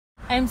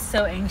I'm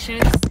so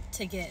anxious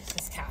to get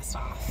this cast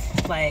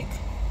off. Like,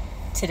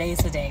 today's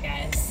the day,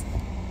 guys.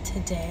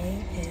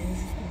 Today is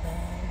the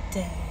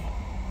day.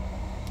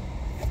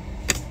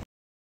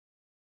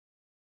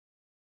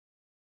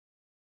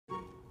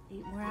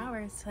 Eight more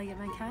hours till I get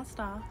my cast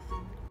off.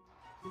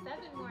 7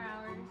 more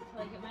hours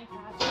till I get my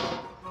cast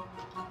off.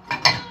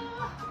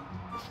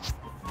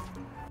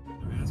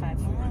 5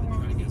 more hours.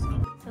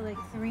 So like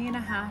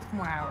 3.5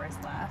 more hours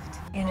left.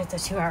 And it's a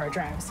 2-hour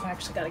drive, so I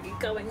actually gotta get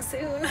going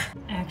soon.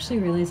 I actually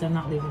realized I'm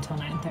not leaving until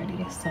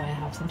 9:30, so I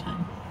have some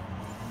time.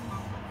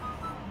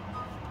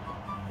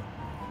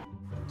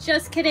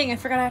 Just kidding, I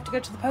forgot I have to go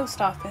to the post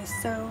office,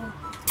 so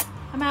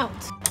I'm out.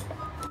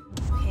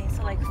 Okay,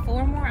 so like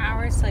 4 more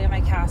hours till I get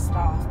my cast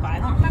off, but I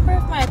don't remember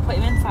if my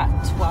appointment's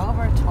at 12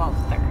 or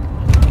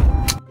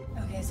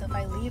 12:30. Okay, so if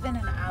I leave in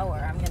an hour,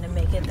 I'm gonna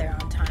make it there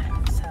on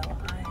time. So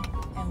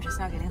I'm just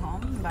now getting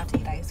home. I'm about to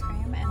eat ice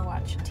cream and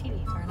watch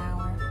TV for an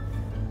hour.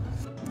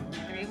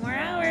 3 more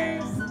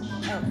hours.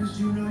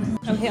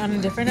 Oh. Okay, on a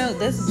different note,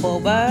 this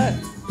boba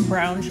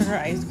brown sugar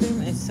ice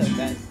cream is so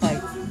good.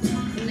 Like,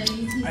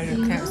 I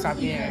just can't stop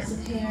eating it.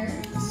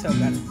 It's so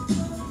good.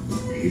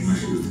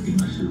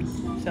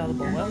 Feel the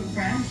boba.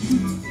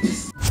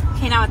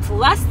 Okay, now it's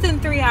less than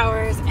 3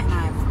 hours and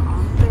I'm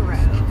on the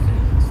road.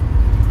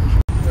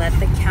 Let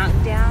the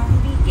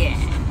countdown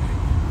begin.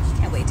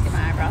 Can't wait to get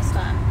my eyebrows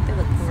done. They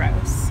look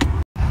gross.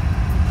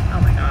 Oh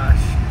my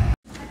gosh.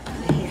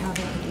 I hate how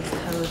they put these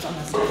codes on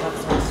the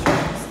Starbucks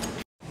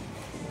restaurants.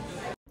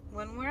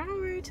 1 more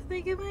hour till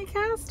they get my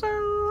cast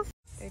off.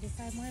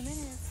 35 more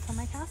minutes till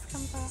my cast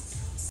comes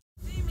off.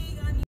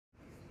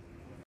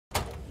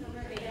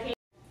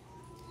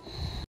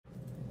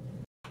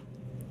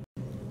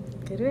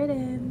 Good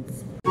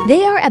riddance.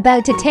 They are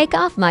about to take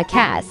off my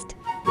cast.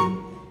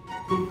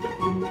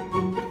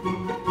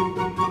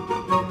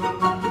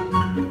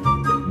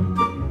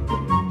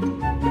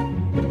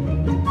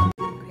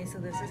 Okay, so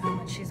this is how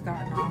much she's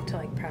gotten off to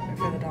like prep it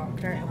for the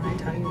doctor, and when I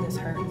tell you this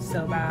hurts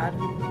so bad.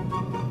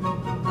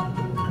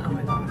 Oh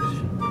my gosh.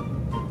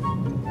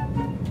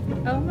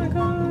 Oh my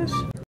gosh.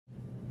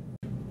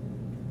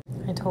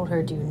 I told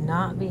her do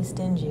not be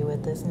stingy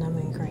with this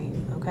numbing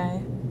cream,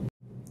 okay?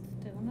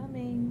 Still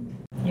numbing.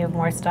 You have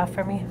more stuff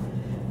for me?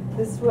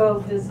 This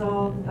will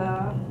dissolve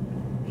the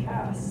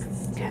cast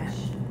stitch. Okay.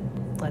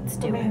 Let's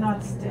do I mean, it.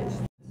 not stitch.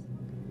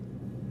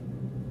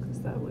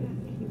 Because that way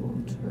he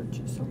won't hurt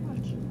you so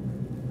much.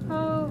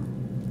 Oh.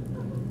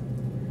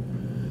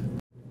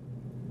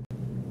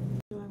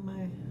 Doing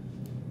my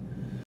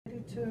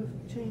ready to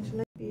change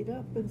leg beat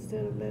up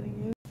instead of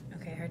letting you.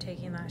 Okay, her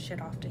taking that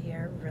shit off to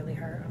here really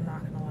hurt, I'm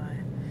not gonna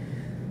lie.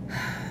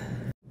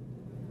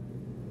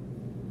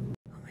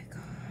 Oh my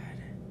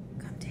god.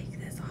 Come take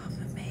this off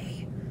of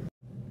me.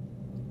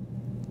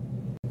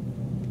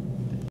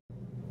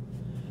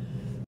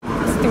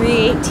 It's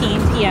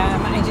 3:18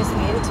 p.m. I just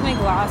made it to my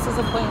glasses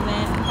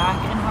appointment back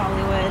in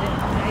Hollywood, and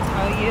when I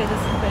tell you,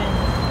 this has been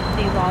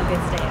the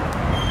longest day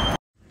ever.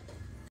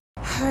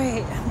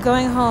 Alright, I'm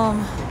going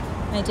home.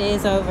 My day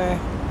is over.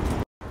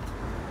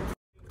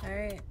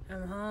 Alright,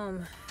 I'm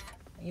home.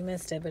 You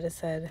missed it, but it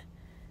said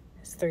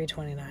it's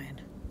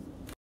 3:29.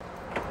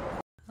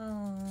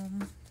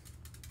 Home.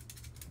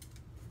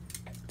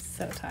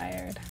 So tired.